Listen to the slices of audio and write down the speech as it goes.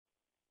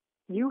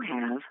You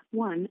have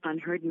one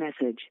unheard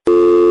message.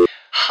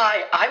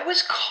 Hi, I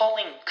was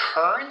calling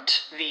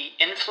Current, the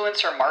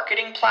influencer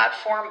marketing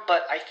platform,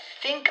 but I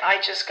think I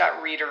just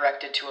got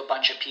redirected to a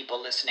bunch of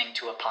people listening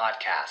to a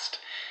podcast.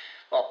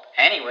 Well,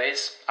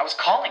 anyways, I was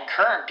calling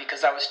Current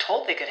because I was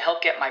told they could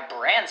help get my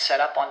brand set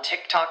up on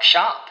TikTok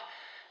Shop,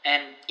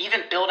 and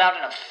even build out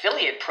an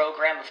affiliate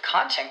program of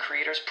content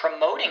creators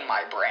promoting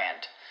my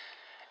brand,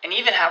 and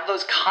even have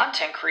those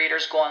content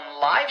creators go on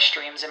live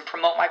streams and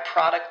promote my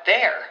product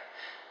there.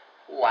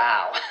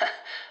 Wow,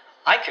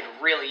 I could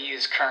really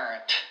use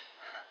Current.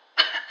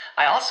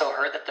 I also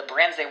heard that the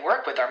brands they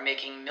work with are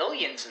making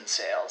millions in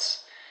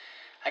sales.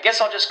 I guess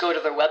I'll just go to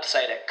their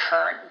website at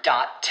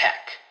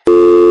current.tech.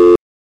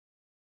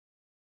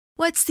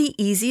 What's the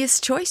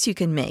easiest choice you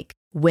can make?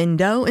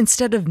 Window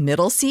instead of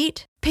middle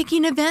seat?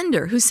 Picking a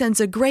vendor who sends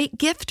a great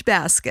gift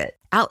basket?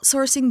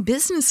 Outsourcing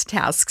business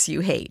tasks you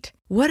hate?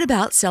 What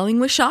about selling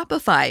with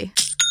Shopify?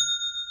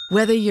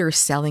 Whether you're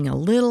selling a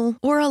little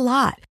or a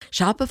lot,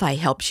 Shopify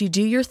helps you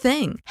do your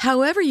thing,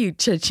 however you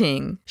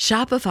cha-ching.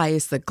 Shopify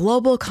is the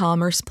global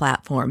commerce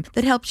platform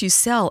that helps you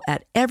sell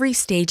at every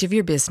stage of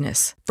your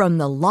business. From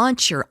the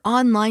launch your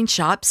online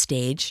shop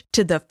stage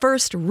to the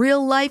first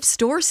real-life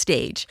store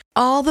stage,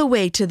 all the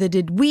way to the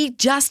did we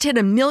just hit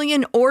 1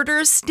 million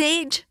orders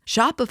stage.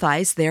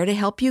 Shopify's there to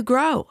help you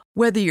grow.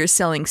 Whether you're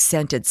selling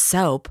scented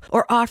soap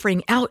or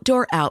offering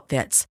outdoor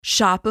outfits,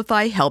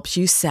 Shopify helps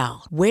you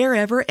sell.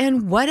 Wherever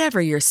and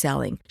whatever you're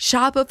selling,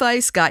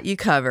 Shopify's got you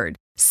covered.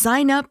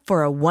 Sign up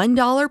for a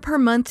 $1 per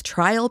month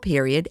trial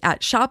period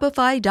at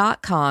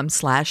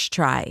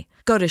shopify.com/try.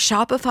 Go to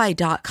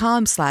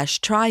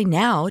shopify.com/try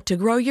now to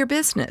grow your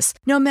business,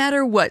 no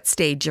matter what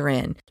stage you're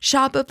in.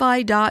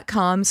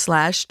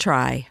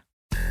 Shopify.com/try.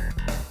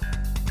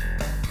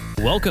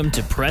 Welcome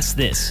to Press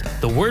This,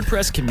 the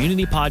WordPress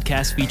community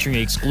podcast featuring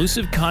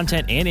exclusive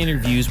content and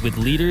interviews with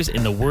leaders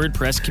in the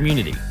WordPress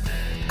community,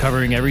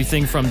 covering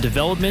everything from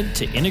development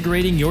to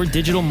integrating your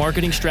digital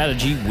marketing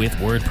strategy with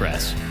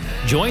WordPress.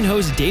 Join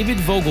host David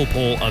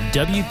Vogelpohl of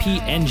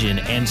WP Engine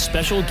and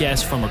special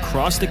guests from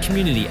across the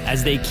community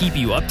as they keep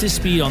you up to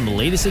speed on the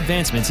latest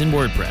advancements in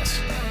WordPress.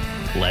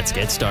 Let's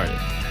get started.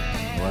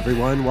 Hello,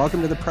 everyone.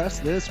 Welcome to the Press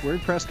This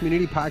WordPress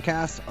Community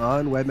Podcast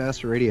on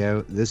Webmaster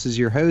Radio. This is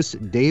your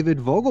host, David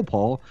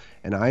Vogelpohl,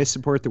 and I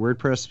support the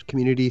WordPress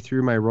community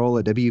through my role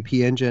at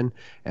WP Engine,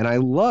 and I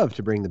love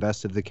to bring the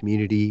best of the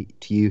community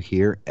to you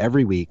here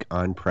every week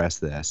on Press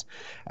This.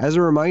 As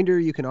a reminder,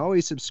 you can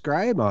always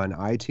subscribe on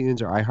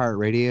iTunes or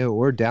iHeartRadio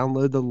or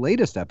download the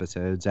latest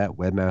episodes at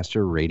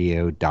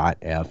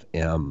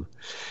webmasterradio.fm.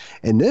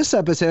 In this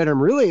episode, I'm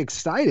really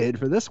excited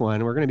for this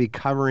one. We're going to be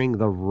covering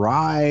the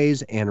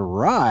rise and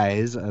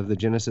rise of the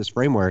Genesis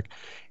framework.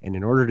 And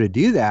in order to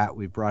do that,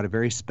 we've brought a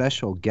very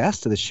special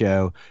guest to the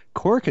show,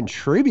 core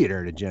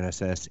contributor to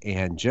Genesis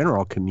and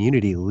general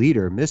community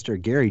leader, Mr.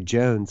 Gary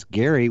Jones.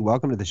 Gary,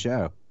 welcome to the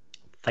show.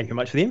 Thank you very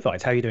much for the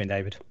invite. How are you doing,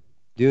 David?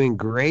 Doing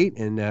great,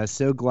 and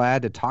so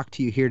glad to talk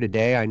to you here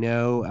today. I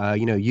know,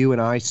 you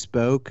and I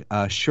spoke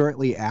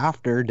shortly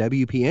after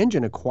WP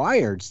Engine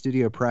acquired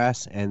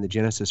StudioPress and the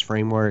Genesis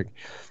framework,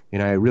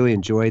 and I really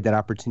enjoyed that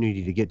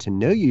opportunity to get to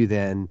know you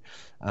then,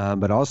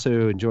 but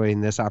also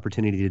enjoying this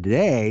opportunity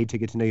today to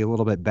get to know you a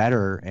little bit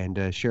better and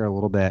to share a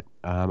little bit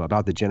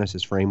about the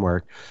Genesis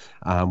framework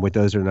with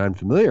those who are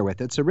unfamiliar with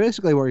it. So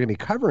basically what we're going to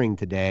be covering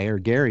today are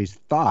Gary's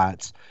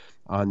thoughts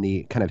on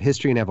the kind of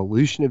history and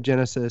evolution of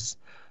Genesis,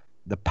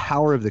 the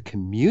power of the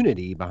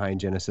community behind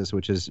Genesis,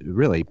 which is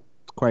really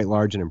quite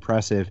large and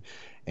impressive,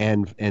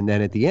 and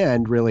then at the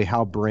end, really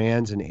how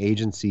brands and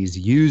agencies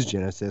use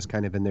Genesis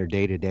kind of in their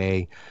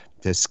day-to-day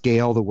to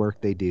scale the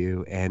work they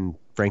do and,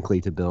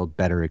 frankly, to build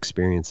better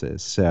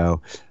experiences.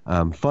 So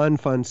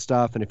fun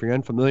stuff. And if you're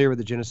unfamiliar with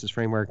the Genesis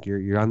framework,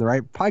 you're on the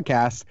right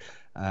podcast.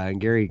 And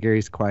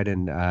Gary's quite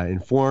an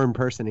informed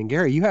person. And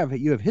Gary, you have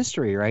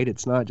history, right?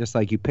 It's not just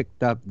like you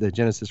picked up the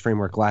Genesis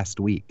framework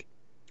last week.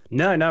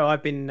 No,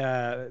 I've been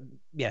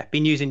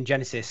using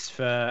Genesis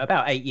for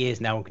about 8 years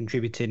now and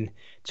contributing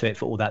to it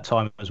for all that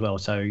time as well.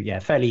 So yeah,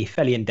 fairly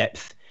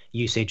in-depth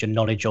usage and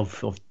knowledge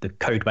of the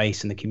code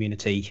base and the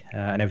community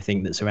and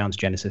everything that surrounds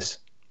Genesis.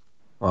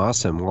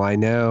 Awesome. Well, I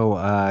know,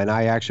 and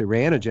I actually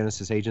ran a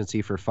Genesis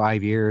agency for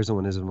 5 years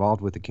and was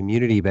involved with the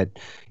community. But,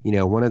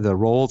 one of the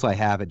roles I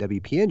have at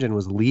WP Engine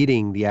was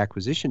leading the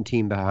acquisition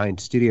team behind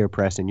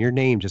StudioPress, and your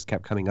name just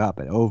kept coming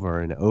up over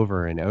and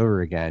over and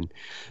over again.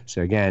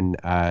 So again,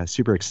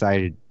 super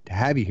excited to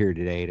have you here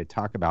today to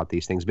talk about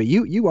these things. But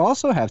you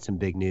also have some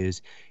big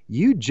news.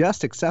 You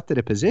just accepted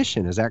a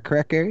position. Is that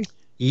correct, Gary?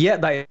 Yeah,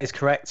 that is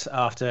correct.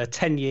 After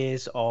 10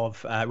 years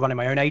of running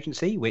my own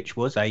agency, which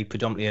was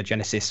predominantly a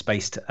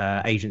Genesis-based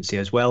agency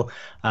as well,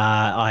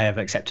 I have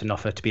accepted an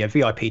offer to be a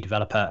VIP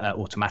developer at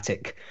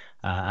Automattic,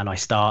 and I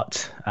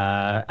start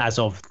as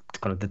of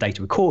kind of the date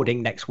of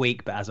recording next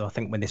week. But as I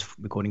think when this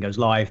recording goes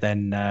live,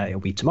 then it'll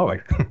be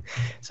tomorrow.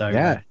 So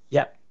yeah.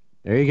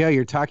 There you go.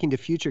 You're talking to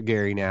future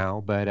Gary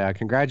now, but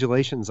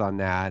congratulations on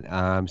that.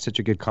 Such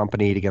a good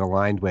company to get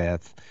aligned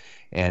with,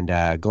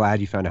 and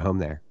glad you found a home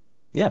there.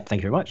 Yeah, thank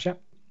you very much. Yeah.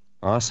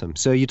 Awesome.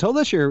 So you told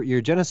us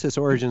your Genesis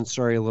origin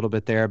story a little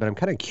bit there, but I'm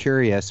kind of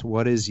curious,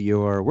 what is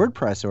your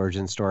WordPress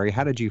origin story?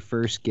 How did you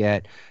first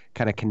get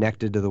kind of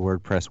connected to the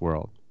WordPress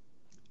world?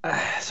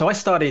 So I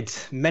started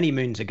many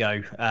moons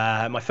ago.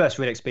 My first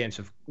real experience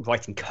of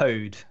writing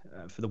code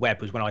for the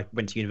web was when I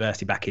went to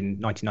university back in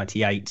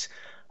 1998.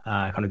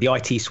 Kind of the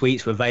IT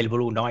suites were available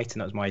all night,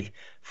 and that was my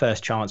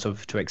first chance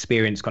to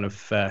experience kind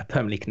of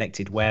permanently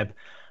connected web.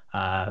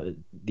 The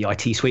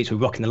IT suites were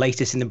rocking the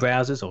latest in the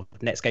browsers, or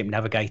Netscape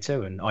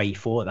Navigator and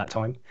IE4 at that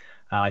time.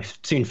 I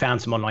soon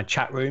found some online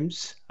chat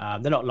rooms.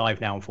 They're not live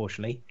now,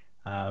 unfortunately,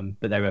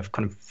 but they were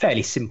kind of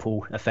fairly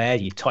simple affair.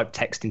 You type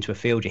text into a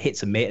field, you hit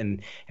submit,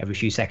 and every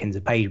few seconds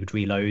a page would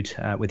reload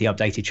with the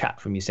updated chat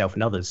from yourself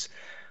and others.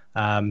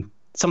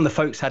 Some of the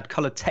folks had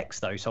colored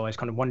text, though, so I was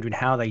kind of wondering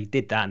how they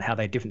did that and how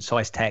they had different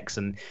size text,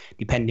 and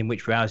depending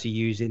which browser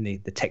you're using, the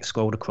text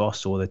scrolled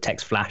across or the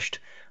text flashed.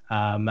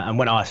 And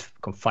when I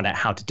found out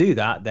how to do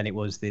that, then it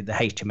was the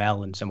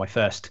HTML. And so my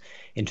first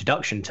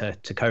introduction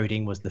to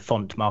coding was the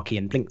font, marquee,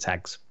 and blink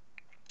tags.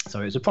 So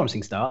it was a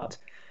promising start.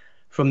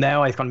 From there,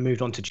 I kind of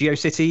moved on to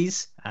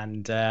GeoCities,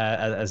 and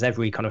as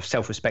every kind of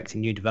self-respecting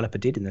new developer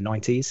did in the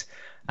 90s.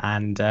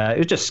 And it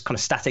was just kind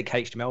of static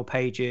HTML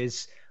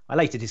pages. I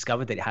later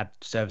discovered that it had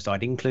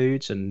server-side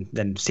includes, and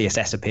then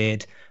CSS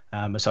appeared.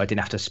 So I didn't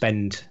have to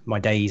spend my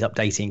days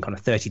updating kind of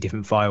 30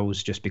 different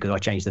files just because I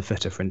changed the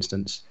footer, for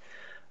instance.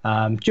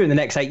 During the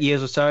next 8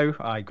 years or so,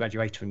 I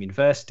graduated from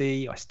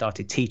university. I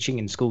started teaching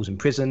in schools and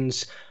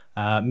prisons,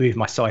 moved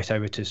my site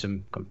over to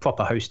some kind of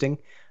proper hosting.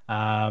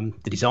 The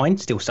design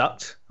still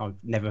sucked. I've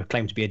never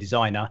claimed to be a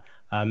designer.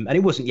 And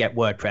it wasn't yet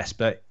WordPress,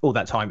 but all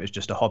that time it was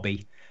just a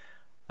hobby.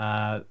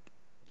 Around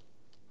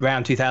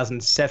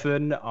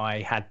 2007,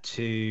 I had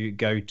to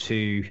go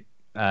to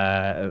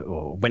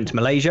or went to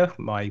Malaysia.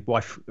 My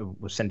wife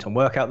was sent on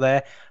work out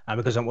there. And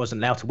because I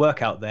wasn't allowed to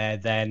work out there,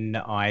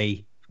 then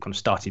I kind of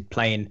started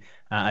playing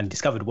and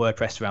discovered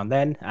WordPress around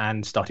then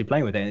and started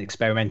playing with it and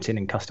experimenting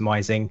and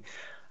customizing.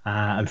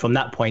 And from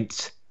that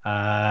point,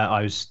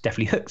 I was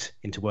definitely hooked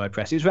into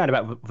WordPress. It was around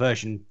about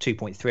version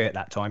 2.3 at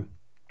that time.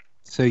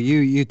 So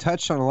you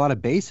touched on a lot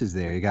of bases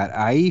there. You got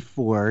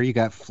IE4, you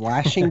got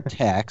flashing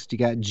text, you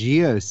got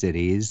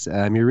GeoCities.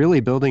 You're really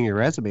building your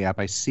resume up.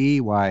 I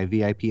see why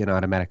VIP and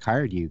Automattic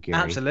hired you,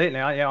 Gary. Absolutely.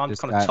 I'm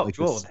just kind of top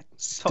drawer.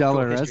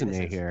 Stellar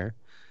resume here.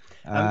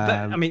 But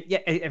I mean, yeah,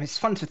 it's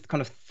fun to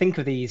kind of think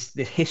of the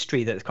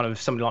history that kind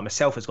of somebody like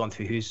myself has gone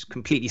through, who's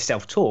completely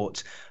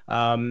self-taught.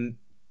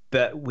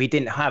 But we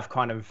didn't have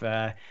kind of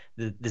the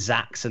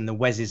Zacks and the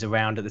Weses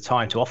around at the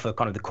time to offer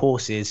kind of the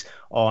courses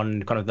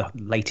on kind of the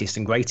latest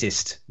and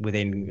greatest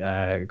within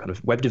kind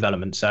of web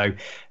development. So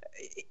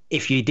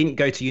if you didn't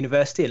go to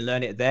university and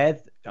learn it there,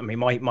 I mean,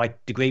 my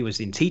degree was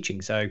in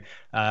teaching. So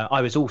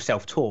I was all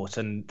self-taught,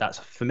 and that's,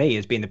 for me,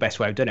 has been the best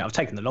way of doing it. I've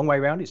taken the long way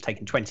around. It's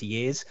taken 20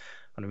 years,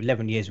 kind of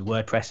 11 years with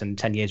WordPress and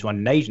 10 years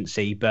running an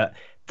agency, but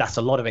that's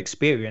a lot of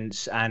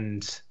experience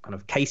and kind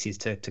of cases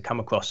to come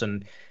across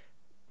and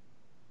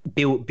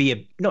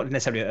be not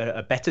necessarily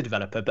a better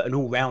developer, but an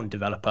all-round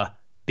developer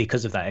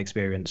because of that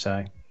experience.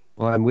 So,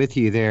 well, I'm with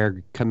you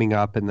there, coming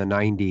up in the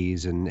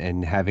 90s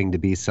and having to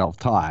be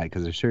self-taught,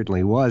 because there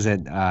certainly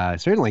wasn't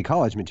certainly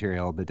college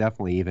material, but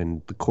definitely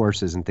even the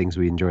courses and things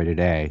we enjoy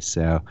today.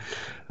 So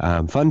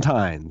fun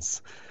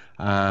times.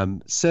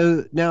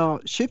 So now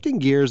shifting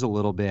gears a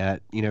little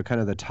bit, kind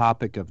of the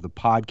topic of the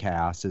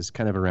podcast is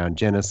kind of around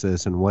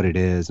Genesis and what it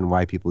is and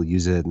why people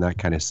use it and that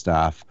kind of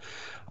stuff.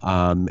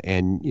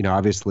 And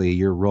obviously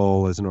your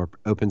role as an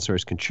open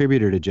source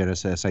contributor to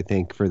Genesis, I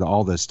think for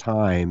all this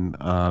time,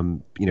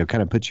 kind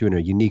of puts you in a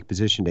unique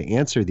position to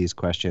answer these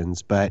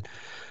questions. But,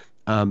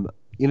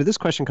 this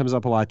question comes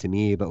up a lot to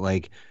me, but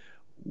like,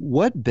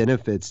 what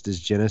benefits does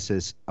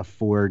Genesis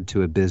afford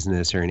to a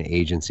business or an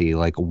agency?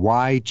 Like,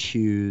 why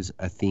choose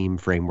a theme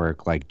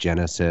framework like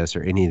Genesis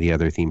or any of the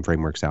other theme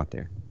frameworks out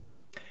there?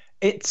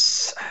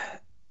 There's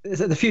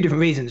a few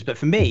different reasons, but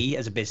for me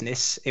as a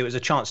business, it was a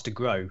chance to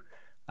grow.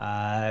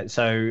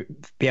 So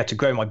be able to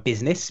grow my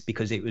business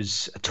because it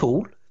was a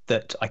tool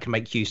that I can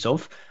make use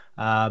of,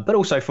 but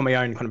also for my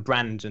own kind of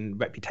brand and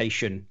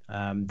reputation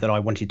that I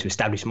wanted to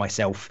establish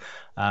myself,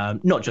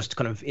 not just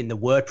kind of in the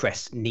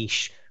WordPress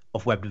niche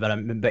of web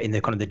development, but in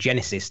the kind of the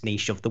Genesis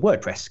niche of the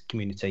WordPress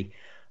community.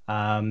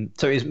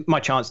 So it was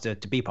my chance to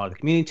be part of the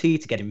community,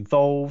 to get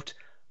involved.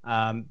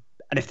 And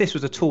if this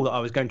was a tool that I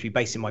was going to be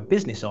basing my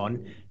business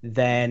on,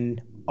 then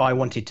I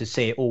wanted to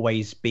see it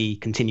always be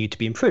continued to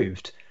be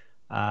improved.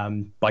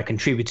 By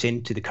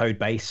contributing to the code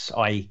base,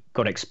 I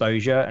got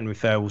exposure and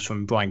referrals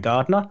from Brian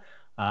Gardner,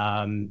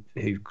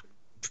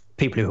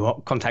 people who were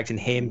contacting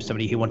him,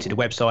 somebody who wanted a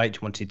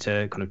website, wanted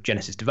to kind of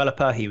Genesis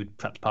developer, he would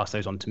perhaps pass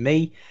those on to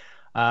me.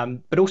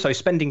 But also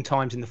spending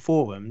times in the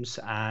forums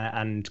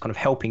and kind of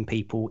helping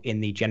people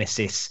in the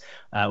Genesis.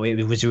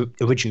 It was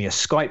originally a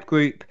Skype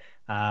group,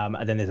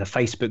 and then there's a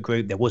Facebook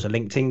group. There was a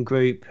LinkedIn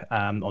group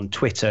on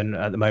Twitter, and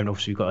at the moment,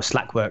 obviously, we've got a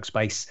Slack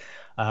workspace.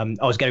 I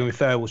was getting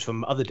referrals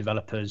from other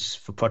developers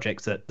for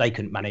projects that they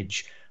couldn't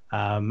manage,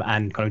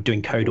 and kind of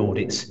doing code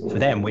audits for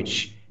them,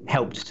 which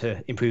helped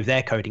to improve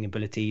their coding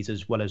abilities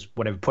as well as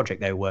whatever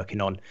project they were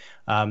working on.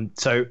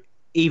 So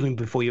even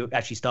before you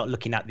actually start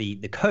looking at the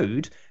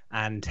code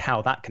and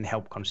how that can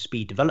help kind of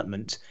speed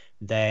development,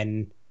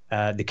 then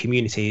the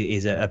community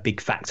is a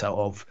big factor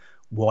of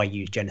why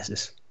use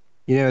Genesys.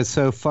 It's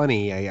so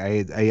funny.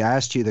 I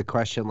asked you the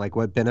question, like,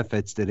 what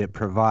benefits did it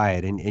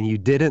provide? And you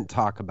didn't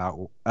talk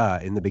about,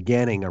 in the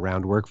beginning,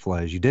 around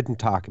workflows. You didn't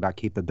talk about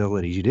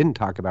capabilities. You didn't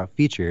talk about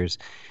features.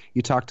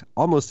 You talked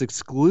almost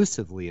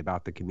exclusively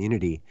about the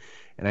community.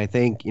 And I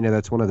think,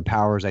 that's one of the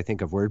powers, I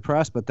think, of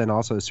WordPress, but then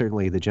also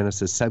certainly the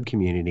Genesys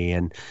sub-community.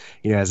 And,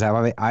 as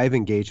I've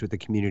engaged with the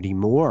community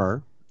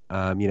more,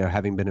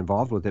 having been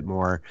involved with it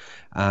more,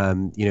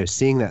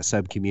 seeing that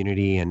sub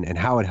community and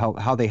how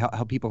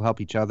people help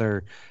each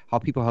other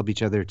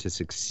to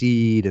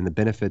succeed, and the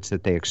benefits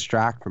that they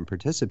extract from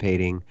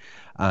participating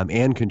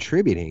and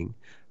contributing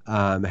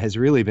has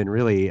really been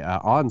really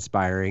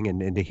awe-inspiring.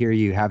 And to hear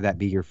you have that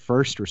be your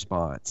first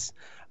response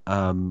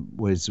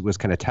was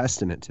kind of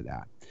testament to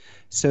that.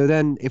 So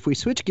then if we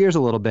switch gears a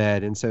little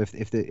bit, and so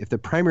if the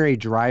primary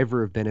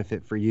driver of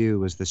benefit for you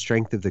was the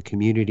strength of the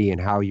community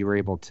and how you were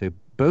able to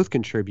both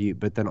contribute,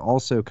 but then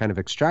also kind of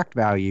extract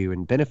value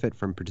and benefit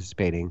from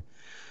participating,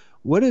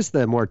 what is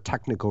the more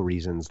technical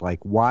reasons? Like,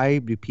 why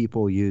do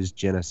people use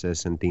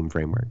Genesys and theme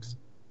frameworks?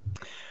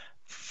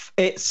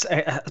 It's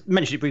I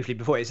mentioned it briefly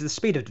before. It's the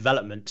speed of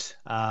development.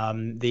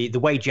 The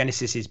way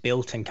Genesys is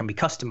built and can be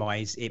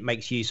customized, it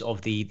makes use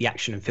of the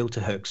action and filter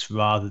hooks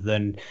rather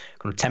than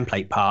kind of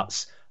template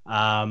parts.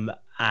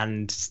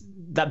 And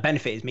that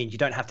benefit means you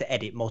don't have to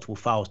edit multiple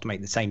files to make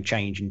the same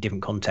change in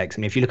different contexts.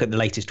 And if you look at the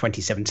latest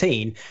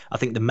 2017, I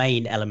think the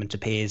main element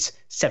appears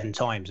 7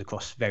 times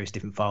across various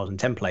different files and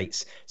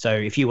templates. So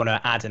if you want to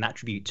add an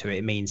attribute to it,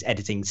 it means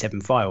editing 7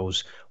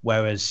 files,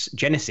 whereas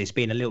Genesys,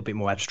 being a little bit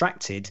more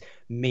abstracted,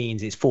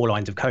 means it's 4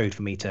 lines of code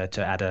for me to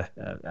add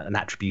an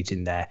attribute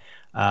in there.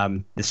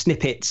 The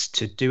snippets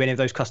to do any of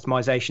those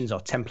customizations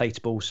are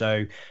templatable,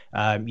 so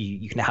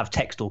you can have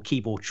text or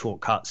keyboard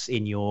shortcuts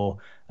in your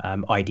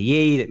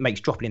IDE that makes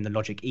dropping in the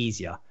logic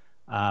easier.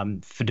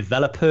 For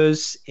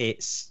developers,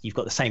 you've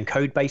got the same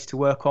code base to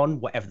work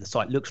on, whatever the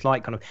site looks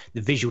like. Kind of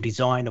the visual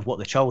design of what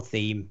the child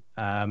theme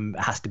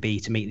has to be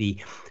to meet the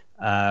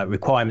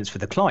requirements for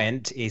the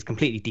client is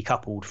completely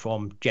decoupled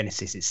from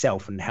Genesys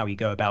itself and how you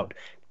go about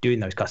doing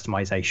those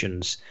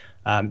customizations.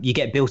 You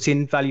get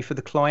built-in value for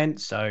the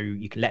client, so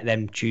you can let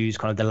them choose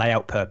kind of the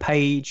layout per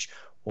page,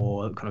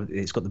 or kind of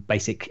it's got the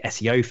basic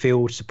SEO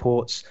field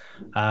supports,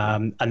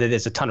 and then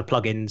there's a ton of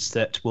plugins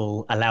that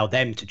will allow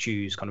them to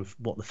choose kind of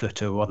what the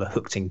footer or other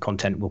hooked-in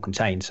content will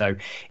contain. So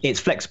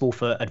it's flexible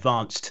for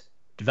advanced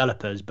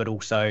developers, but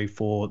also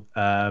for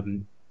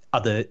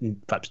other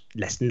perhaps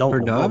less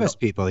for novice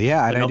people.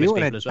 Yeah, and I do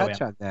want to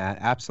touch on that.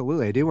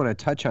 Absolutely, I do want to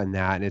touch on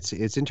that, and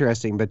it's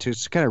interesting. But to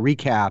just kind of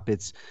recap,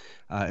 it's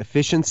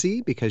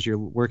efficiency, because you're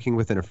working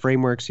within a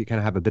framework, so you kind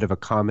of have a bit of a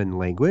common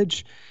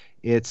language.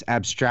 It's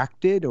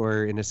abstracted,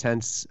 or in a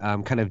sense,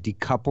 kind of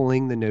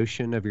decoupling the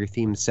notion of your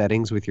theme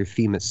settings with your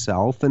theme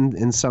itself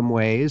in some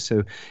ways.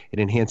 So it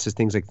enhances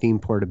things like theme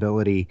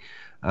portability.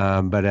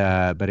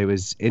 But it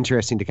was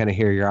interesting to kind of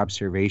hear your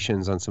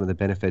observations on some of the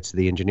benefits of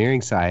the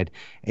engineering side.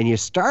 And you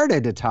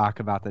started to talk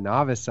about the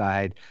novice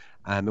side.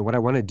 And what I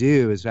want to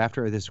do is,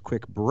 after this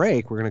quick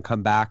break, we're going to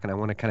come back and I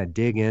want to kind of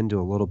dig into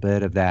a little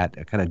bit of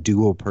that kind of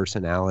dual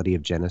personality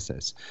of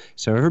Genesys.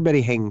 So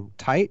everybody hang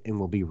tight and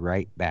we'll be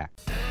right back.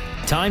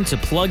 Time to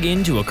plug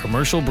into a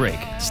commercial break.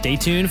 Stay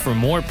tuned for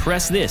more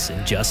Press This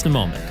in just a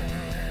moment.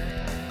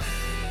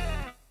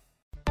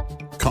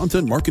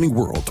 Content Marketing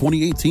World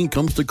 2018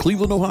 comes to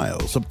Cleveland, Ohio,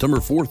 September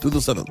 4th through the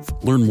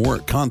 7th. Learn more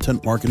at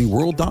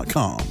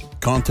contentmarketingworld.com.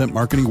 Content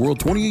Marketing World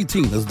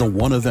 2018 is the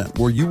one event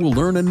where you will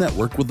learn and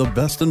network with the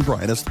best and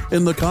brightest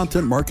in the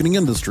content marketing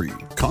industry.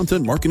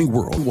 Content Marketing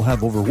World will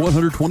have over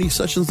 120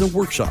 sessions and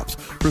workshops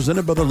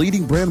presented by the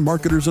leading brand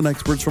marketers and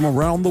experts from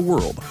around the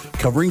world,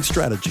 covering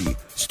strategy,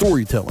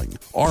 storytelling,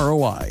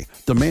 ROI,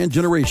 demand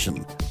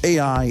generation,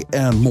 AI,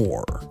 and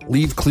more.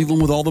 Leave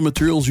Cleveland with all the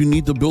materials you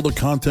need to build a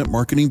content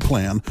marketing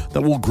plan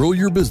that will grow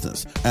your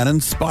business and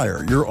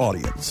inspire your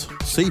audience.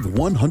 Save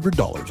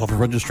 $100 off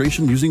of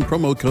registration using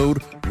promo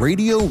code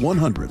RADIO100.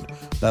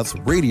 That's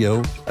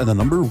radio and the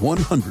number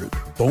 100.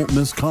 Don't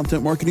miss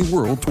Content Marketing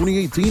World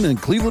 2018 in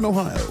Cleveland,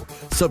 Ohio,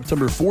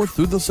 September 4th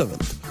through the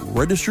 7th.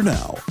 Register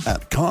now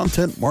at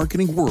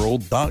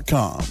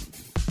contentmarketingworld.com.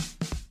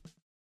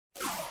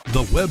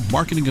 The Web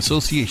Marketing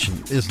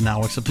Association is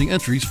now accepting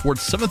entries for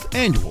its 7th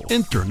annual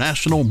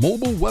International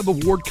Mobile Web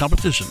Award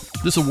competition.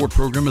 This award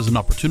program is an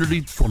opportunity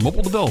for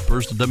mobile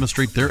developers to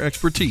demonstrate their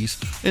expertise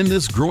in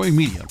this growing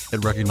medium.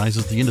 It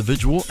recognizes the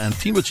individual and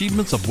team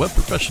achievements of web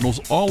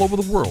professionals all over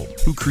the world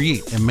who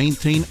create and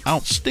maintain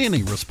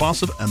outstanding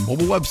responsive and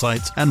mobile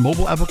websites and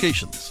mobile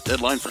applications.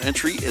 Deadline for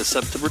entry is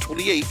September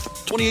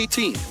 28th,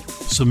 2018.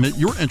 Submit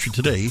your entry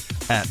today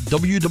at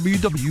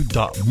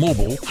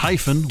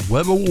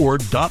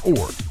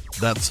www.mobile-webaward.org.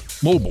 That's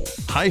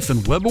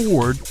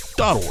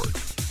mobile-webaward.org.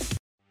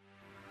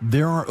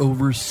 There are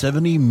over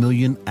 70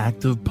 million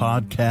active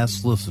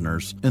podcast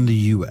listeners in the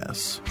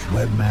U.S.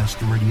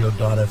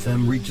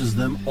 Webmasterradio.fm reaches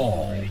them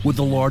all with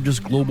the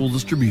largest global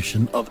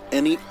distribution of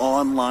any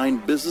online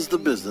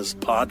business-to-business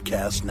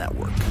podcast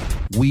network.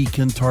 We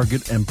can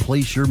target and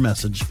place your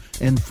message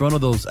in front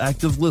of those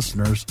active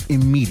listeners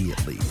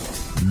immediately.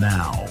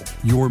 Now,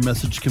 your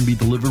message can be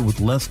delivered with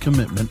less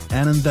commitment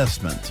and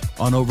investment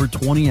on over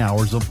 20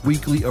 hours of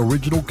weekly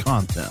original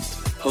content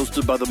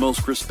hosted by the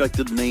most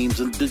respected names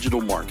in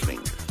digital marketing,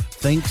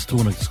 thanks to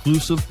an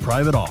exclusive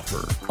private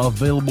offer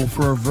available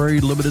for a very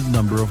limited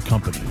number of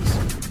companies.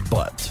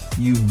 But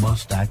you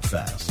must act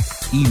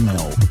fast.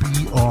 Email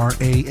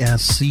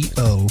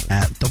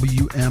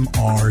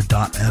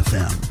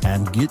brasco@wmr.fm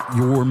and get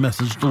your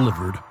message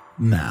delivered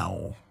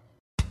now.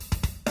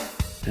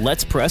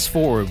 Let's press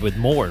forward with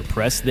more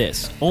Press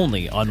This,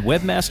 only on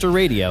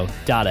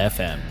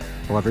webmasterradio.fm.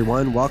 Hello,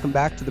 everyone. Welcome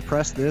back to the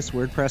Press This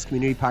WordPress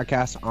Community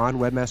Podcast on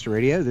Webmaster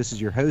Radio. This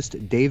is your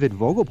host, David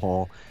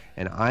Vogelpohl,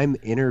 and I'm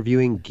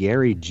interviewing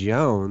Gary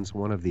Jones,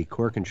 one of the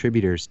core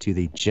contributors to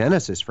the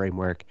Genesis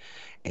framework.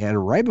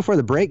 And right before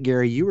the break,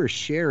 Gary, you were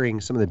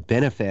sharing some of the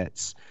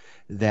benefits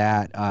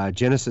that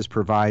Genesis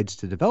provides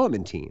to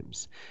development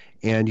teams.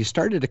 And you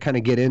started to kind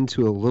of get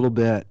into a little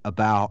bit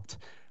about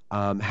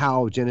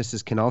how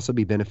Genesis can also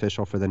be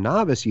beneficial for the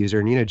novice user.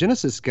 And, you know,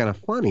 Genesis is kind of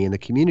funny, and the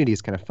community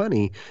is kind of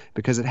funny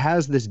because it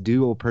has this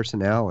dual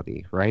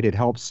personality, right? It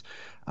helps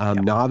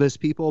novice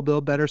people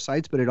build better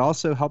sites, but it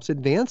also helps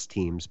advanced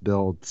teams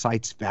build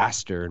sites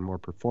faster and more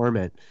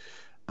performant.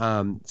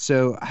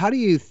 So how do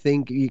you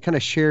think, you kind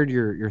of shared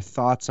your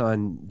thoughts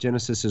on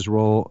Genesis's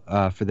role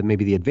for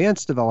maybe the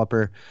advanced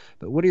developer,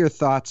 but what are your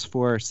thoughts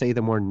for, say,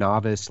 the more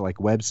novice, like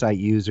website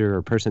user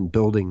or person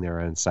building their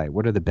own site?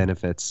 What are the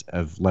benefits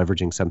of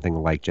leveraging something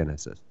like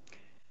Genesis?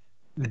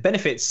 The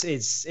benefits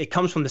it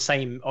comes from the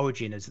same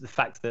origin as the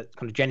fact that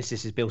kind of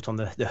Genesis is built on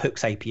the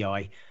Hooks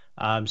API.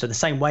 So the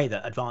same way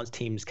that advanced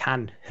teams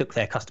can hook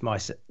their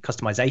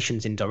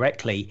customizations in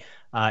directly,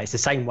 it's the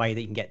same way that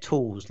you can get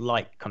tools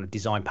like kind of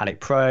Design Palette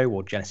Pro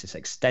or Genesis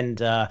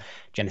Extender,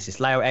 Genesis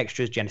Layout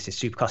Extras, Genesis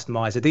Super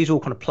Customizer. These are all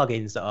kind of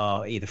plugins that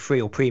are either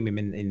free or premium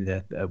in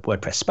the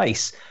WordPress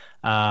space,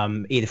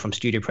 either from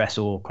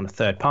StudioPress or kind of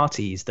third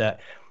parties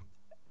that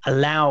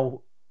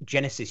allow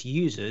Genesis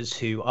users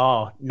who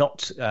are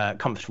not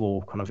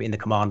comfortable kind of in the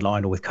command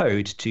line or with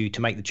code to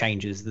make the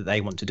changes that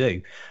they want to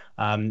do.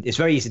 It's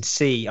very easy to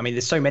see. I mean,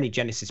 there's so many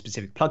Genesis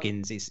specific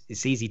plugins.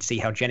 It's easy to see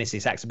how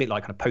Genesis acts a bit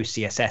like kind of Post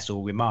CSS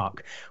or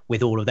Remark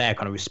with all of their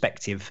kind of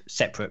respective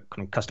separate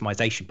kind of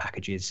customization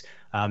packages.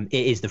 It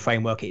is the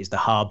framework, it is the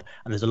hub,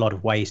 and there's a lot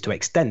of ways to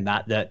extend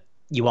that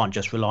you aren't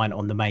just reliant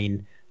on the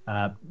main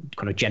kind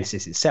of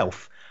Genesis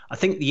itself. I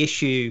think the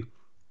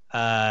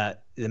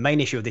main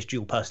issue of this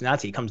dual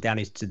personality, it comes down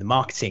to the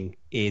marketing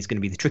is going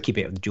to be the tricky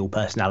bit of the dual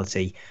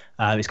personality.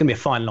 It's going to be a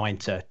fine line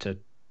to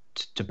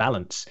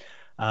balance.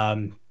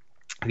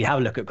 If you have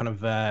a look at kind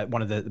of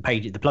one of the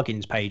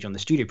plugins page on the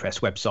StudioPress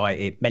website,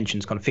 it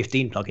mentions kind of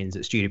 15 plugins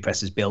that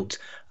StudioPress has built,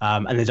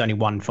 and there's only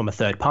one from a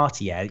third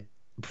party there.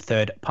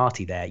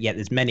 Yet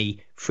there's many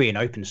free and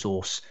open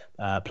source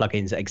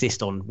plugins that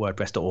exist on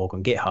WordPress.org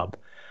and GitHub.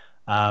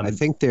 I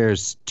think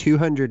there's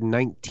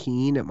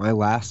 219 at my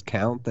last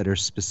count that are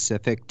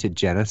specific to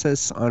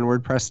Genesis on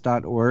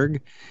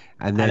WordPress.org.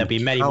 And then there'll be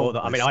many more.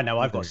 I know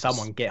I've got some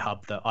on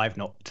GitHub that I've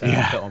not put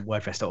on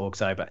WordPress.org.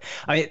 So, but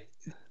I mean,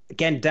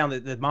 again, down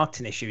the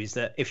marketing issue is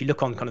that if you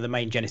look on kind of the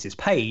main Genesis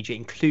page, it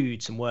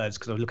includes some words,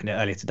 because I was looking at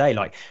it earlier today,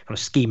 like kind of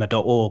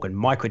schema.org and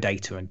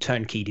microdata and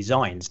turnkey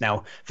designs.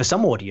 Now, for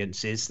some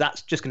audiences,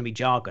 that's just going to be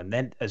jargon.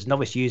 Then as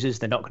novice users,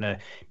 they're not going to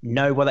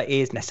know what that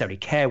is, necessarily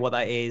care what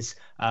that is.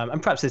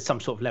 And perhaps there's some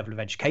sort of level of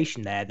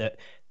education there that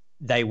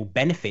they will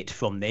benefit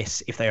from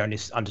this if they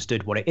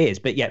understood what it is.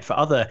 But yet for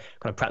other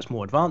kind of perhaps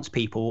more advanced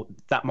people,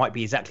 that might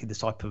be exactly the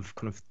type of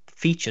kind of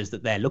features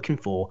that they're looking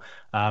for.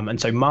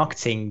 And so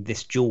marketing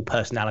this dual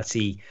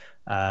personality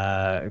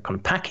kind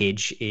of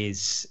package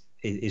is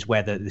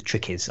where the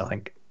trick is, I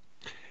think.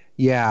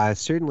 Yeah, it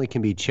certainly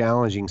can be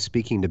challenging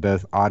speaking to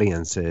both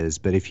audiences.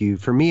 But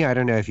for me, I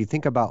don't know, if you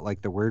think about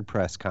like the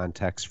WordPress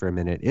context for a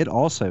minute, it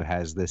also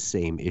has this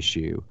same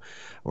issue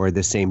or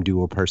the same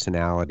dual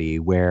personality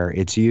where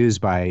it's used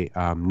by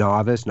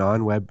novice,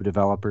 non-web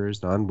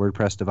developers,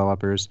 non-WordPress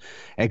developers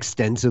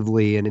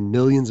extensively and in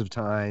millions of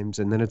times.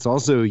 And then it's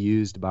also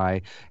used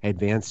by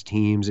advanced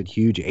teams at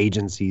huge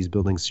agencies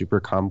building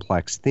super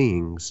complex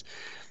things.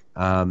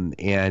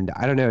 And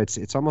I don't know,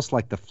 it's almost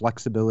like the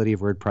flexibility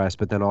of WordPress,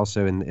 but then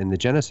also in the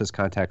Genesis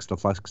context, the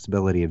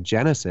flexibility of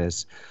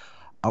Genesis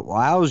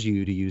allows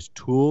you to use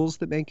tools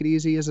that make it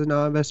easy as a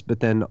novice,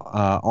 but then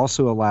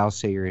also allows,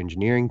 say, your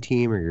engineering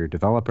team or your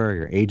developer or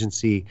your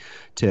agency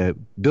to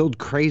build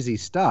crazy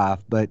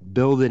stuff, but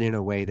build it in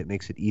a way that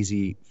makes it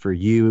easy for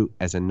you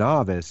as a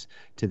novice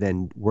to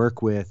then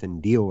work with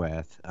and deal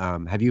with.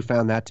 Have you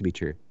found that to be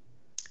true?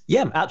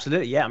 Yeah,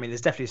 absolutely. Yeah, I mean,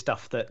 there's definitely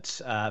stuff that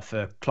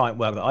for client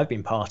work that I've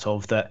been part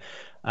of that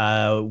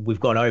we've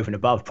gone over and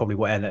above probably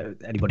what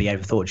anybody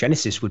ever thought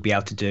Genesis would be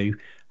able to do.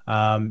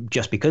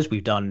 just because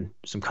we've done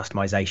some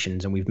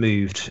customizations and we've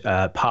moved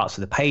parts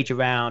of the page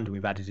around, and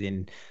we've added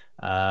in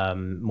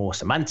more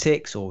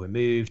semantics or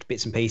removed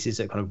bits and pieces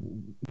that kind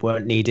of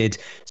weren't needed.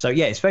 So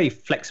yeah, it's very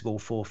flexible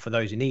for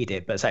those who need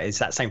it, but it's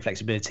that same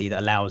flexibility that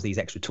allows these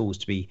extra tools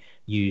to be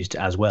used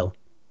as well.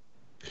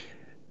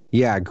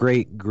 Yeah,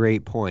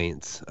 great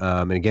points.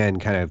 And again,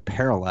 kind of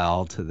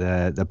parallel to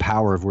the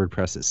power of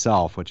WordPress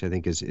itself, which I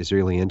think is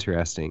really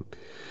interesting.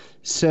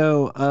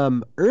 So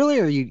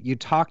earlier you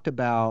talked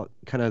about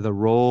kind of the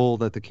role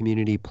that the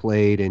community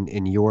played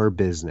in your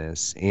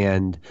business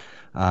and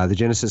the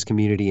Genesis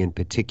community in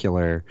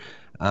particular.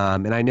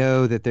 And I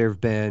know that there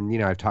have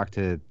been, I've talked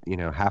to,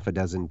 half a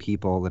dozen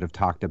people that have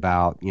talked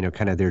about,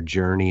 kind of their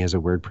journey as a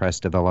WordPress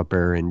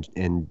developer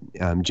and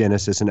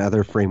Genesis and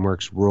other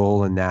frameworks'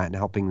 role in that and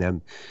helping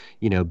them,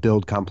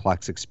 build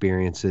complex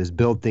experiences,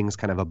 build things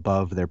kind of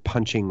above their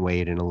punching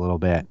weight in a little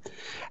bit.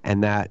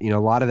 And that, a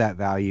lot of that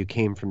value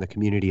came from the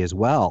community as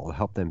well,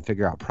 help them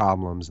figure out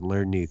problems and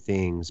learn new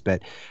things.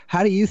 But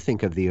how do you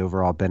think of the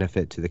overall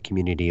benefit to the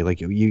community?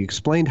 Like you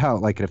explained how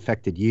it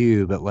affected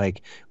you, but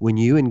like when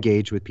you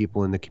engage with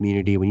people in the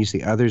community, when you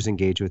see others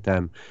engage with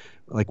them,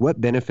 like what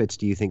benefits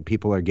do you think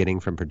people are getting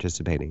from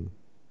participating?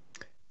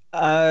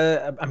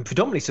 And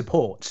predominantly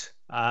support.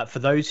 For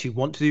those who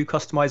want to do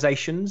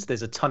customizations,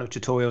 there's a ton of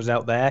tutorials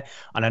out there.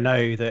 And I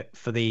know that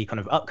for the kind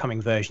of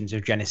upcoming versions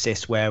of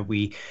Genesis where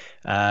we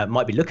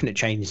might be looking at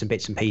changing some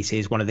bits and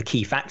pieces, one of the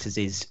key factors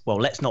is, well,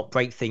 let's not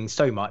break things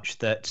so much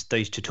that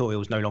those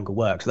tutorials no longer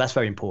work. So that's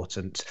very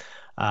important.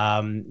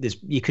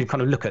 You can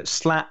kind of look at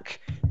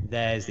Slack.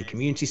 There's the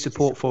community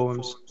support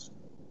forums.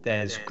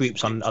 There's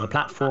groups on other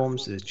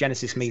platforms. There's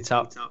Genesis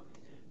Meetup.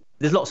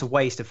 There's lots of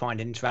ways to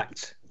find and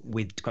interact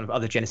with kind of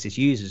other Genesis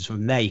users.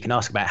 From there, you can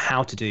ask about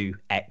how to do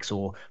X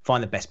or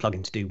find the best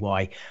plugin to do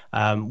Y.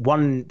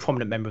 One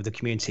prominent member of the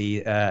community,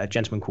 a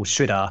gentleman called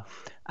Sridhar,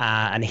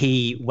 and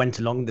he went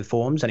along the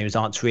forums and he was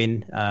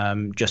answering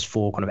just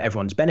for kind of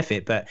everyone's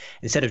benefit. But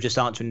instead of just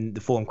answering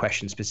the forum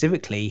question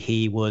specifically,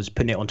 he was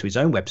putting it onto his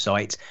own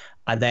website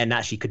and then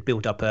actually could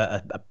build up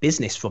a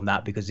business from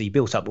that because he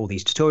built up all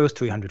these tutorials,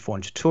 300,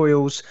 400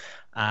 tutorials,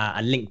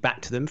 and linked back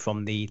to them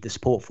from the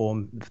support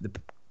forum, the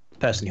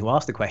person who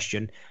asked the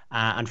question,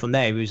 and from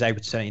there he was able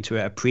to turn it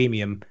into a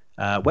premium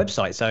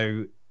website.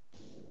 So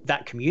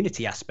that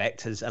community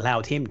aspect has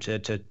allowed him to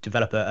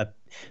develop a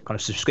kind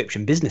of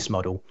subscription business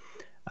model.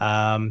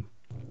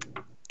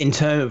 In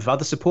terms of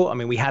other support, I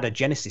mean, we had a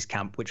Genesis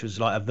camp, which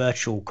was like a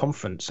virtual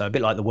conference, so a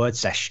bit like the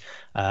WordSesh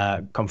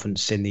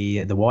conference in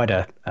the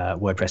wider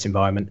WordPress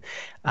environment.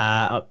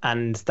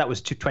 And that was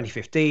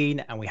 2015,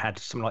 and we had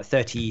something like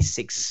 38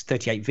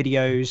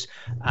 videos,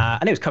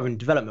 and it was covering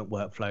development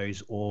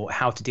workflows or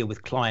how to deal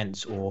with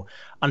clients or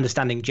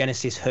understanding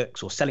Genesis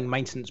hooks or selling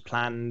maintenance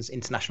plans,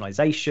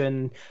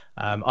 internationalization.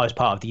 I was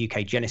part of the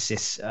UK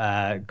Genesis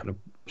kind of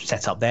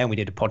set up there, and we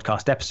did a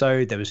podcast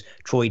episode. There was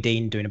Troy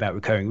Dean doing about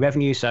recurring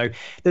revenue. So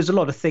there's a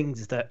lot of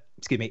things that,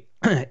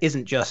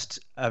 isn't just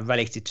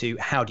related to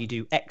how do you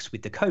do X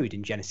with the code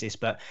in Genesis,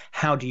 but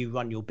how do you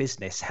run your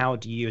business? How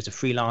do you as a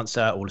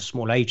freelancer or a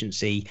small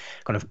agency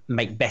kind of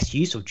make best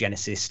use of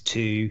Genesis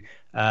to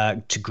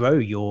grow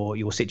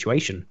your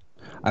situation?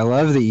 I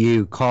love that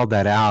you called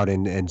that out,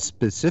 and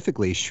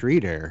specifically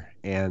Sridhar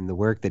and the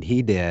work that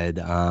he did.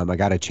 I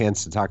got a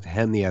chance to talk to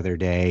him the other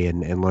day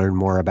and learn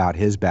more about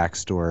his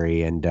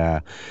backstory. And,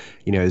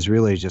 it was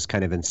really just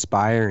kind of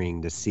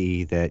inspiring to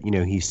see that,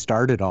 he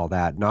started all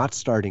that, not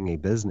starting a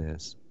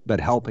business, but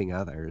helping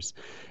others.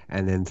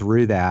 And then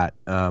through that,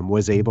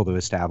 was able to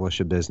establish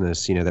a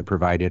business, that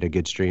provides a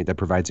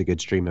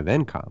good stream of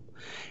income.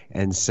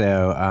 And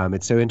so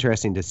it's so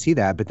interesting to see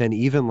that. But then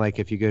even like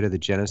if you go to the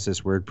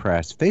Genesis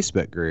WordPress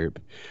Facebook group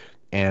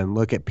and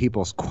look at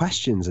people's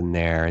questions in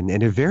there, and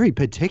they're very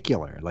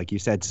particular, like you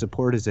said,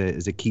 support is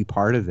a key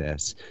part of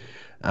this.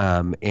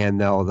 And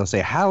they'll say,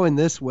 how in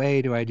this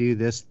way do I do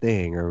this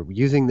thing, or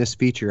using this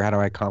feature, how do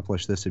I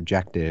accomplish this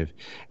objective?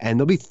 And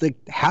there'll be like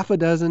half a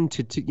dozen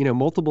to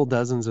multiple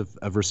dozens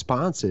of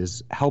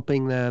responses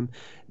helping them,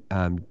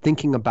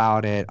 thinking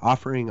about it,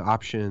 offering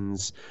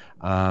options.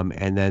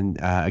 And then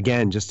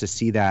again, just to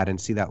see that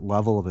and see that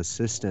level of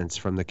assistance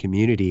from the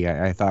community,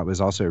 I thought was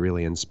also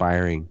really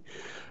inspiring.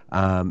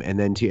 And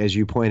then as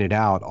you pointed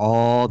out,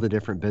 all the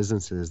different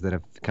businesses that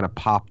have kind of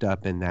popped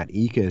up in that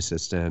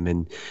ecosystem,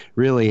 and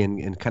really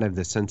in kind of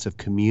the sense of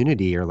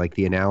community, or like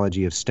the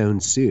analogy of stone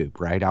soup,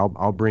 right?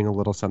 I'll bring a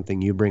little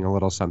something, you bring a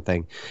little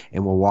something,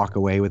 and we'll walk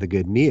away with a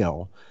good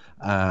meal.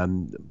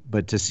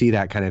 But to see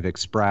that kind of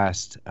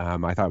expressed,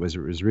 I thought was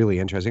really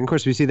interesting. Of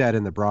course, we see that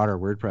in the broader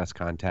WordPress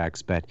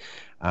context, but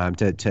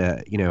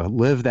to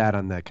live that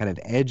on the kind of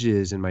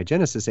edges in my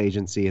Genesis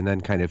agency, and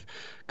then kind of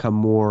come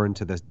more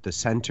into the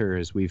center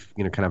as we've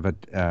kind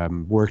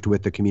of worked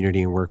with the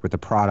community and worked with the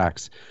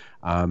products.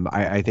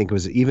 I think it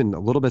was even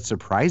a little bit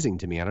surprising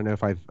to me. I don't know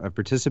if I've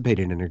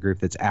participated in a group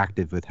that's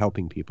active with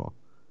helping people.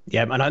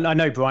 Yeah, and I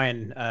know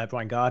Brian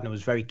Gardner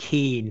was very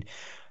keen.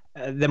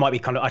 There might be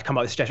I'd come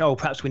up with a suggestion,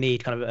 perhaps we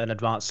need kind of an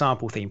advanced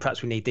sample theme,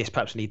 perhaps we need this,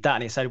 perhaps we need that.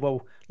 And he said,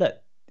 well,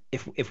 look,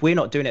 if we're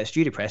not doing it at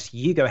StudioPress,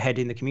 you go ahead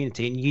in the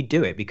community and you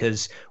do it,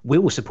 because we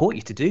will support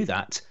you to do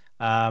that.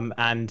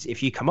 And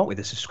if you come up with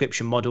a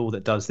subscription model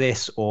that does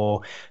this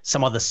or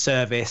some other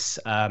service,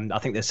 I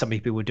think there's some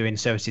people who are doing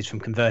services from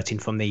converting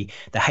from the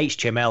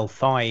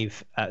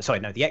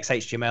HTML5, the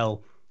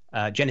XHTML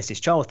Genesis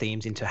child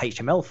themes into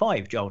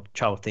HTML5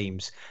 child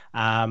themes.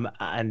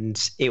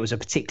 And it was a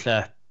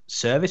particular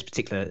service,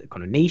 particular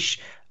kind of niche.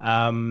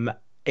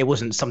 It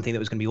wasn't something that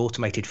was going to be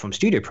automated from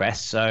StudioPress,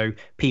 so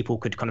people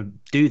could kind of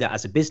do that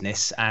as a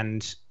business,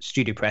 and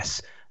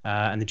StudioPress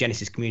and the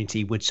Genesis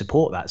community would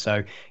support that.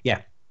 So yeah,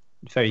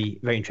 very,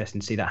 very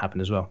interesting to see that happen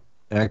as well.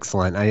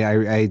 Excellent.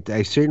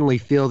 I certainly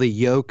feel the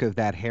yoke of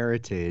that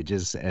heritage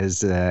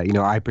as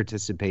I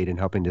participate in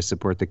helping to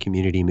support the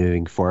community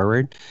moving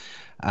forward.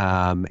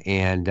 The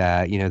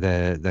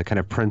kind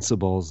of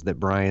principles that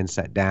Brian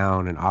set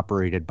down and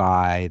operated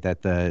by,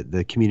 that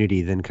the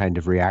community then kind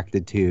of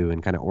reacted to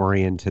and kind of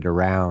oriented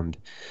around,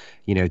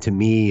 to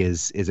me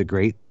is a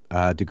great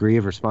degree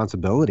of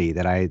responsibility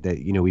that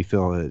we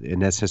feel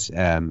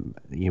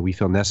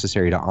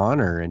necessary to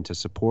honor and to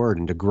support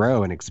and to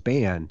grow and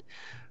expand.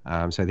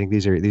 So I think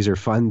these are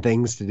fun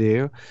things to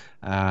do,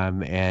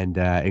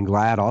 and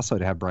glad also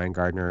to have Brian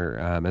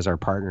Gardner as our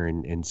partner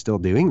in still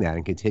doing that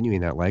and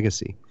continuing that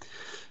legacy.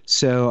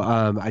 So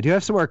I do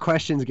have some more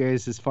questions, Gary.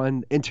 This is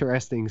fun,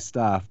 interesting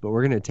stuff, but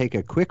we're going to take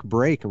a quick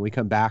break, and when we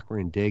come back, we're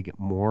going to dig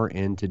more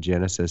into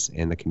Genesis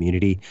and the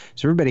community.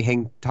 So everybody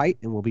hang tight,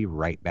 and we'll be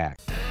right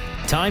back.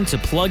 Time to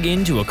plug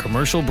into a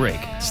commercial break.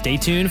 Stay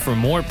tuned for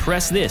more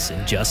Press This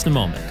in just a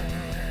moment.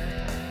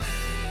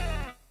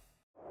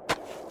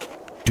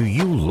 Do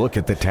you look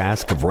at the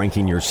task of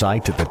ranking your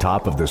site at the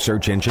top of the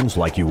search engines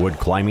like you would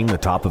climbing the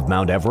top of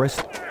Mount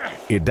Everest?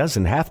 It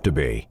doesn't have to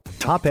be.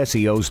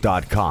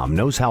 TopSEOs.com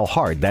knows how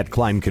hard that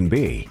climb can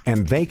be,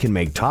 and they can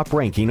make top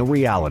ranking a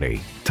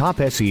reality. Top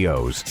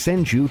SEOs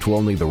sends you to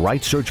only the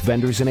right search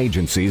vendors and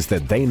agencies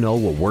that they know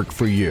will work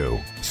for you.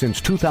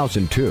 Since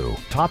 2002,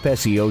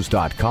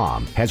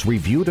 TopSEOs.com has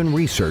reviewed and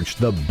researched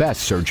the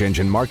best search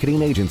engine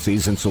marketing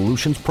agencies and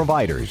solutions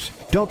providers.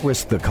 Don't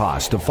risk the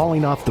cost of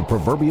falling off the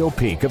proverbial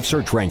peak of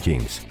search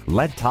rankings.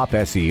 Let Top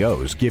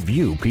SEOs give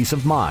you peace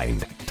of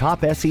mind.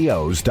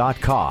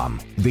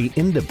 TopSEOs.com, the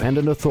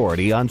independent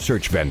authority on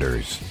search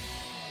vendors.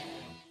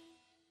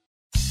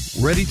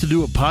 Ready to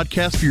do a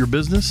podcast for your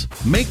business?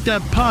 Make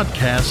that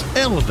podcast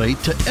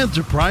elevate to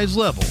enterprise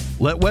level.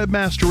 Let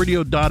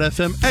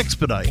webmasterradio.fm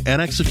expedite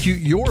and execute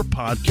your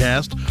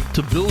podcast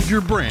to build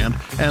your brand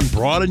and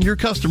broaden your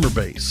customer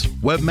base.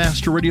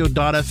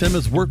 Webmasterradio.fm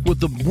has worked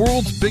with the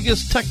world's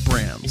biggest tech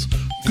brands,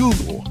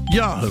 Google,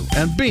 Yahoo,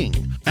 and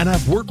Bing, and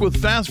have worked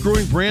with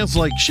fast-growing brands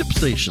like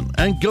ShipStation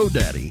and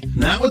GoDaddy.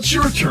 Now it's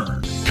your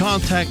turn.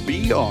 Contact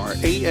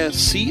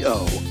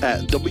BRASCO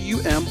at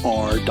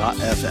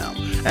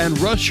WMR.fm and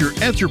rush your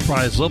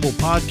enterprise-level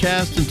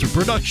podcast into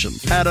production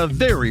at a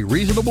very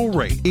reasonable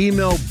rate.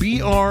 Email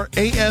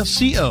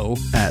BRASCO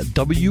at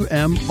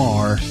WMR.fm.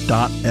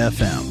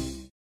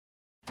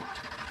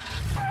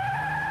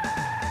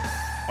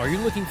 Are you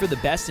looking for the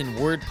best in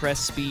WordPress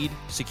speed,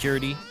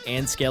 security,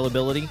 and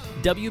scalability?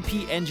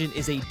 WP Engine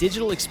is a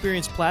digital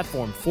experience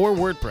platform for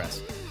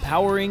WordPress,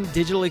 powering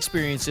digital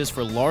experiences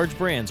for large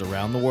brands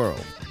around the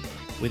world.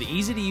 With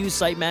easy-to-use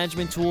site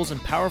management tools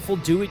and powerful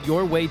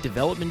do-it-your-way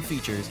development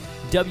features,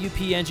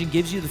 WP Engine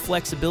gives you the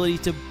flexibility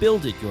to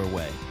build it your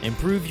way.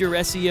 Improve your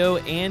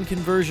SEO and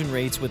conversion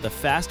rates with a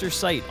faster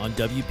site on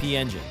WP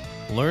Engine.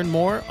 Learn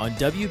more on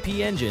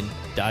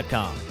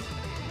WPEngine.com.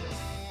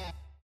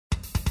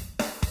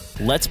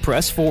 Let's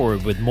press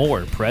forward with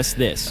more Press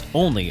This,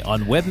 only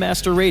on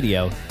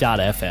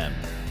webmasterradio.fm.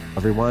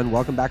 Everyone,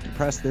 welcome back to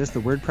Press This, the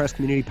WordPress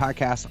community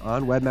podcast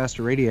on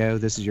Webmaster Radio.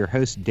 This is your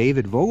host,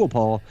 David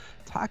Vogelpohl,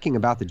 talking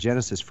about the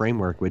Genesis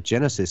framework with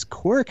Genesis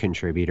core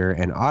contributor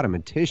and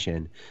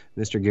automatician,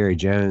 Mr. Gary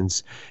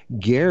Jones.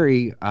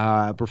 Gary,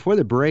 before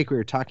the break, we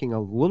were talking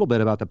a little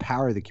bit about the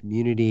power of the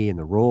community and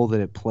the role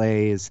that it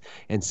plays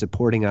in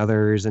supporting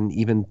others, and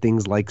even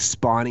things like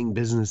spawning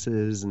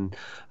businesses and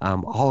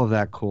all of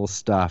that cool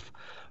stuff.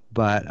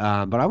 But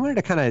I wanted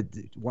to kind of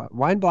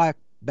wind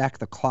back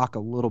the clock a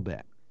little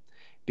bit.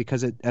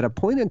 Because at a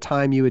point in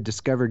time, you had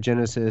discovered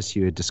Genesis,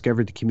 you had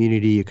discovered the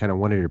community, you kind of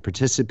wanted to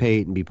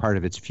participate and be part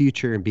of its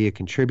future and be a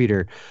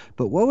contributor.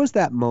 But what was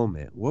that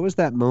moment? What was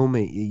that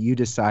moment you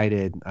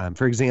decided,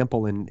 for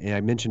example, and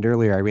I mentioned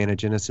earlier, I ran a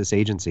Genesis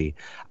agency.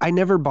 I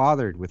never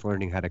bothered with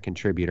learning how to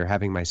contribute or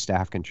having my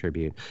staff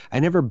contribute.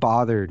 I never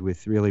bothered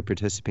with really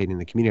participating in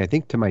the community, I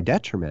think to my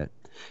detriment.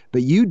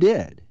 But you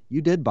did.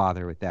 You did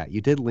bother with that.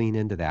 You did lean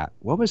into that.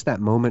 What was that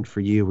moment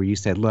for you where you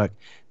said, look,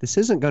 this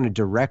isn't going to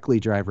directly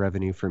drive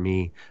revenue for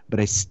me,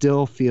 but I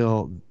still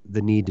feel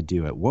the need to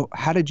do it?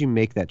 How did you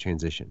make that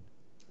transition?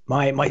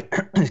 My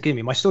excuse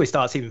me, my story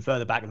starts even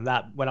further back than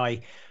that. When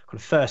I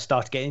first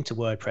started getting into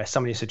WordPress,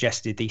 somebody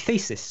suggested the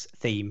thesis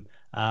theme,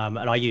 and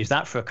I used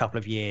that for a couple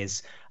of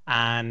years.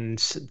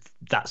 and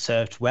that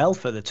served well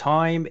for the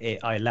time. It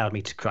allowed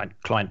me to create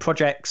client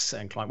projects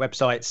and client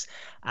websites.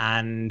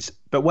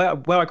 But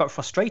where I got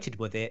frustrated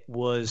with it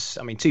was,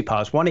 I mean, two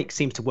parts. One, it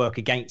seems to work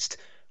against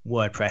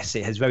WordPress.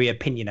 It has very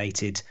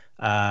opinionated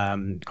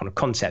kind of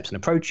concepts and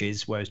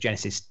approaches, whereas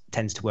Genesis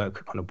tends to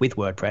work kind of with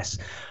WordPress.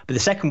 But the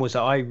second was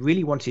that I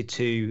really wanted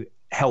to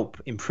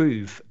help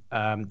improve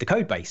the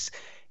code base,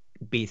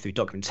 be it through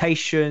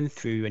documentation,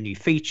 through a new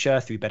feature,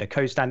 through better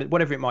code standard,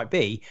 whatever it might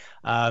be,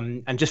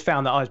 and just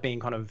found that I was being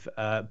kind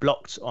of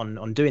blocked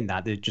on doing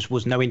that. There just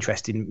was no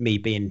interest in me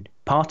being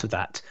part of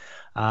that.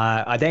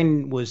 I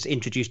then was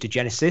introduced to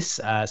Genesis.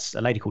 A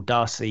lady called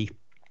Darcy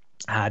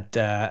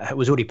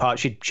was already part.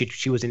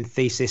 She was in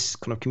thesis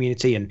kind of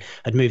community and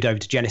had moved over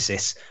to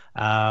Genesis,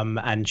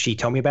 and she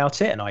told me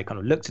about it, and I kind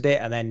of looked at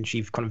it, and then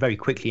she kind of very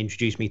quickly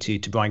introduced me to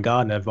Brian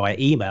Gardner via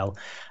email,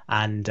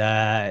 and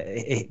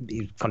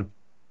it kind of.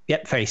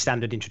 Yep, very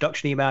standard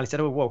introduction email. He said,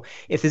 "Oh well,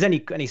 if there's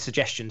any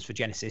suggestions for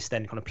Genesis,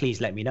 then kind of please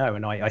let me know."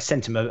 And I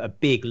sent him a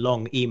big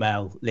long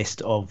email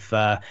list of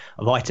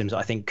items that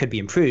I think could be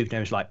improved. And I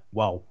was like,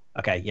 "Wow,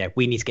 okay, yeah,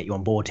 we need to get you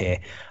on board here."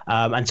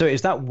 And so it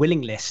was that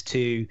willingness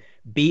to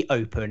be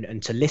open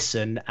and to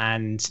listen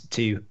and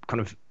to kind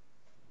of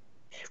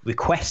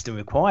request and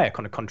require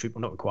kind of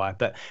not require,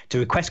 but to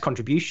request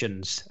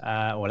contributions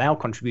or allow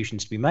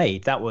contributions to be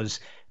made. That was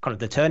kind of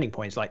the turning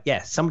point. It's like,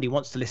 yeah, somebody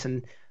wants to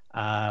listen.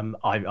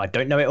 I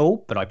don't know it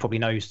all, but I probably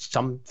know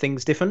some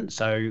things different.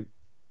 So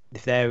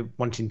if they're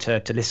wanting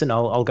to listen,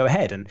 I'll go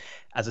ahead. And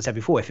as I said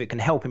before, if it can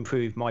help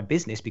improve my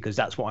business, because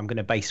that's what I'm going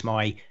to base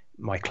my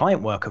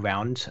client work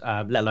around,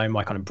 let alone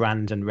my kind of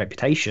brand and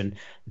reputation,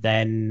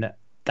 then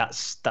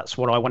that's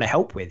what I want to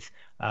help with.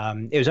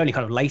 It was only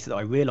kind of later that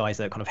I realized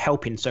that kind of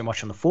helping so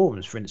much on the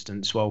forums, for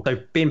instance, so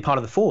being part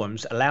of the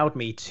forums allowed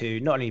me to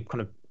not only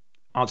kind of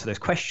answer those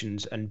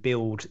questions and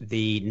build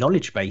the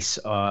knowledge base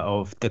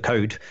of the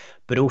code,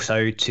 but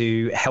also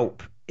to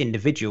help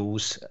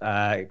individuals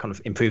kind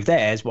of improve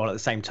theirs, while at the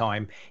same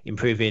time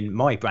improving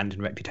my brand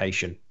and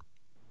reputation.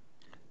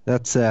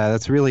 That's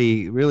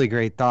really, really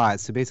great thought.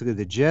 So basically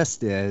the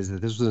gist is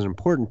that this was an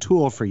important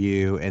tool for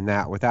you, and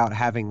that without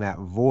having that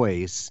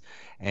voice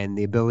and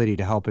the ability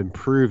to help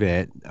improve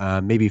it,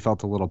 maybe you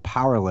felt a little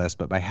powerless,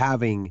 but by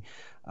having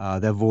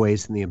the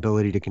voice and the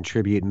ability to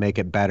contribute and make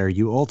it better,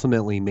 you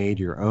ultimately made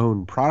your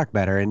own product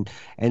better, and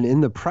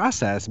in the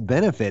process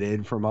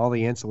benefited from all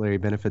the ancillary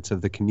benefits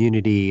of the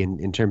community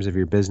in terms of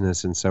your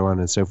business and so on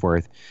and so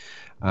forth.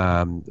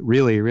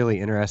 Really, really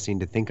interesting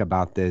to think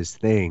about those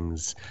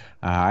things.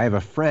 I have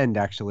a friend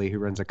actually who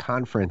runs a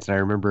conference, and I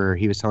remember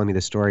he was telling me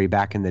the story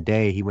back in the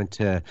day. He went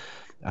to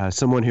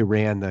someone who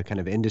ran the kind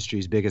of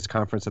industry's biggest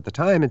conference at the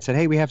time and said,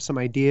 "Hey, we have some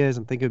ideas.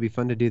 I'm thinking it'd be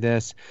fun to do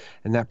this."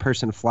 And that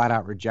person flat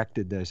out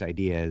rejected those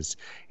ideas.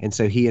 And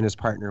so he and his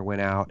partner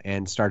went out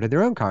and started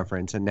their own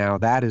conference. And now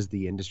that is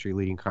the industry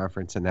leading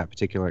conference in that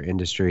particular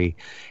industry.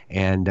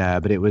 And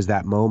but it was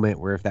that moment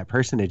where if that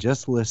person had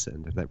just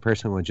listened, if that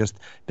person had just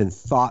been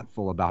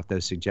thoughtful about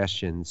those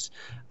suggestions,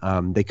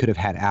 they could have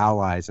had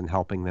allies in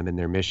helping them in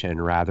their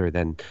mission rather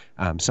than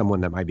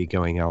someone that might be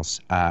going out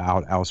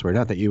elsewhere.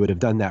 Not that you would have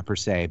done that per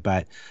se,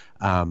 but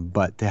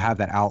to have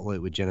that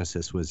outlet with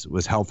Genesis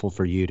was helpful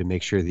for you to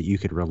make sure that you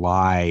could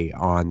rely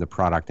on the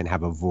product and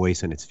have a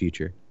voice in its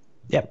future.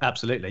 Yeah,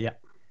 absolutely.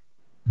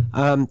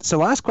 Yeah. So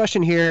last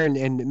question here,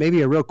 and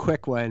maybe a real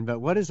quick one, but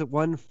what is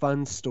one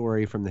fun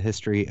story from the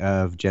history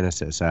of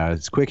Genesis?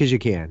 As quick as you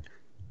can.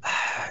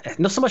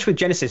 Not so much with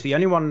Genesis. The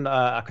only one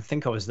I could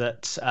think of was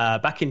that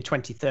back in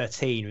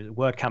 2013, at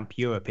WordCamp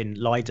Europe in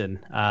Leiden,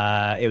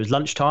 it was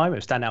lunchtime. It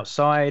was standing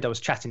outside. I was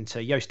chatting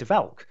to Joost de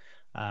Valk,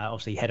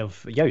 obviously head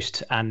of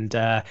Joost, and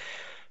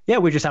we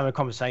were just having a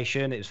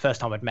conversation. It was the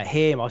first time I'd met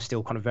him. I was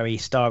still kind of very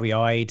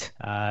starry-eyed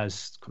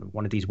as kind of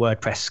one of these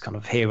WordPress kind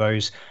of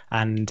heroes,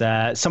 and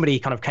somebody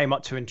kind of came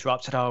up to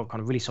interrupt, said, "Oh,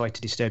 kind of really sorry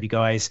to disturb you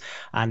guys,"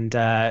 and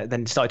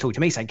then started talking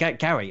to me, saying,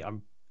 "Gary,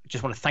 I'm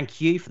just want to thank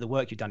you for the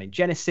work you've done in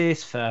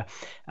Genesis, for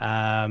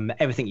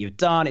everything you've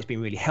done. It's been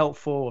really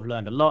helpful. I've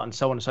learned a lot," and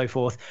so on and so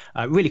forth.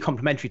 Really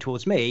complimentary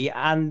towards me.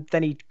 And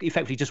then he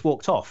effectively just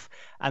walked off.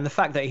 And the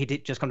fact that he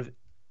did just kind of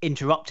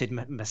interrupted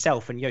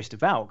myself and Joost de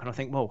Valk, and I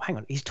think, well, hang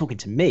on, he's talking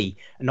to me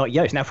and not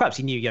Joost. Now, perhaps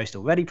he knew Joost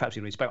already, perhaps he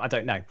already spoke, I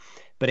don't know.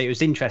 But it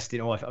was interesting,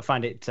 or I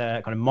find it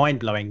kind of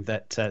mind-blowing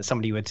that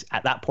somebody would,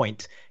 at that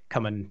point,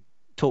 come and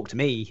talk to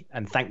me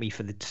and thank me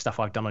for the stuff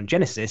I've done on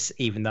Genesis,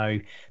 even though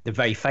the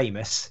very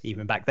famous,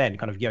 even back then,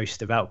 kind of Joost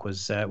de Valk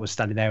was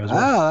standing there as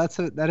well.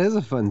 Oh, that is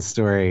a fun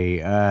story.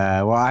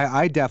 Well,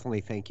 I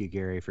definitely thank you,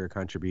 Gary, for your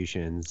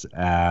contributions.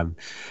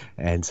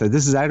 And so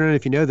this is, I don't know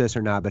if you know this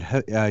or not,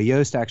 but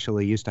Joost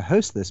actually used to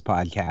host this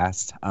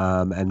podcast.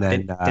 And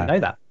then didn't know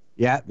that.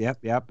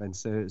 Yep. And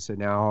so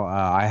now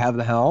I have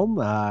the helm,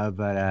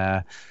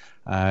 but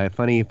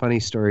funny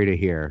story to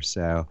hear.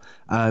 So,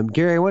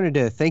 Gary, I wanted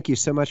to thank you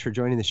so much for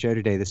joining the show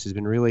today. This has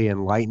been really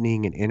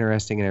enlightening and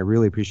interesting, and I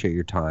really appreciate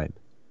your time.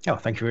 Oh,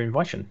 thank you for your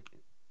invitation.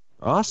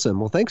 Awesome.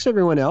 Well, thanks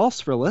everyone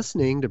else for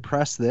listening to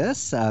Press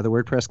This, the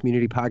WordPress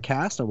Community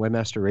Podcast on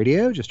Webmaster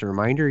Radio. Just a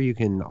reminder, you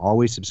can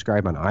always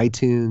subscribe on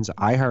iTunes,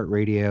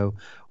 iHeartRadio,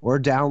 or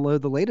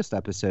download the latest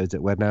episodes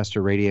at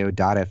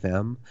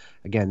webmasterradio.fm.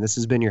 Again, this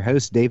has been your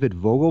host, David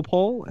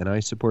Vogelpohl, and I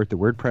support the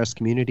WordPress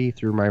community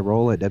through my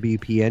role at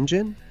WP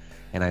Engine,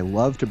 and I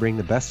love to bring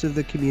the best of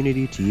the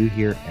community to you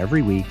here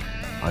every week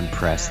on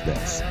Press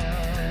This.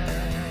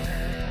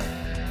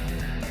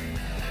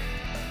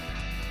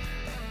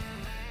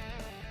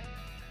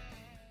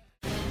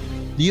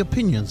 The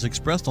opinions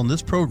expressed on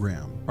this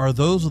program are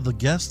those of the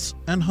guests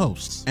and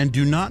hosts and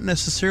do not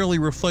necessarily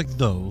reflect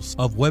those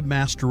of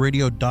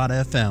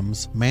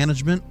webmasterradio.fm's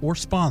management or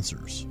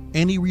sponsors.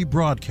 Any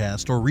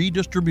rebroadcast or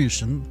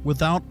redistribution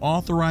without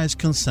authorized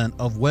consent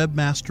of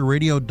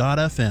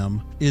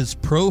webmasterradio.fm is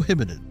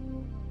prohibited.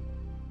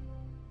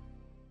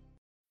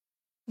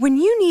 When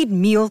you need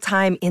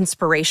mealtime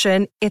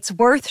inspiration, it's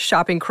worth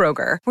shopping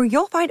Kroger, where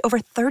you'll find over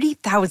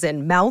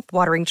 30,000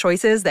 mouth-watering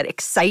choices that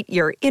excite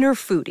your inner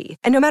foodie.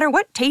 And no matter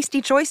what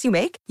tasty choice you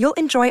make, you'll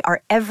enjoy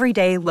our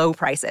everyday low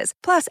prices,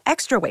 plus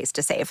extra ways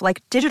to save,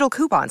 like digital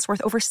coupons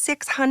worth over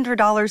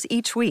 $600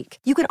 each week.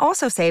 You can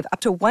also save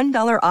up to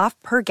 $1 off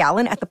per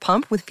gallon at the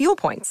pump with fuel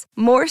points.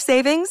 More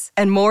savings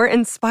and more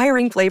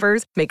inspiring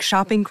flavors make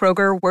shopping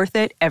Kroger worth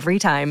it every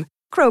time.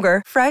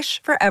 Kroger,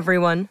 fresh for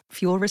everyone.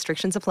 Fuel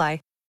restrictions apply.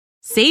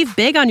 Save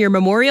big on your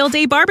Memorial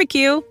Day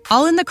barbecue,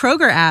 all in the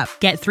Kroger app.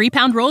 Get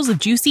 3-pound rolls of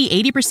juicy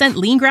 80%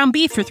 lean ground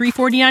beef for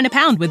 $3.49 a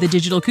pound with a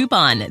digital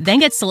coupon. Then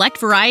get select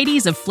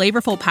varieties of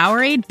flavorful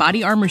Powerade,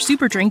 Body Armor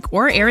Super Drink,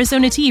 or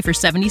Arizona tea for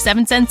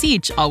 77 cents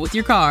each, all with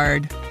your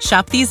card.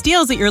 Shop these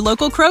deals at your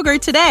local Kroger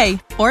today,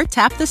 or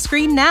tap the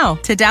screen now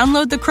to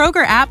download the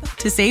Kroger app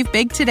to save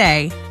big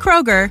today.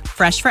 Kroger,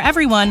 fresh for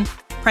everyone.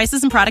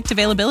 Prices and product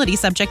availability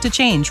subject to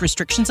change.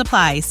 Restrictions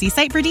apply. See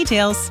site for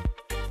details.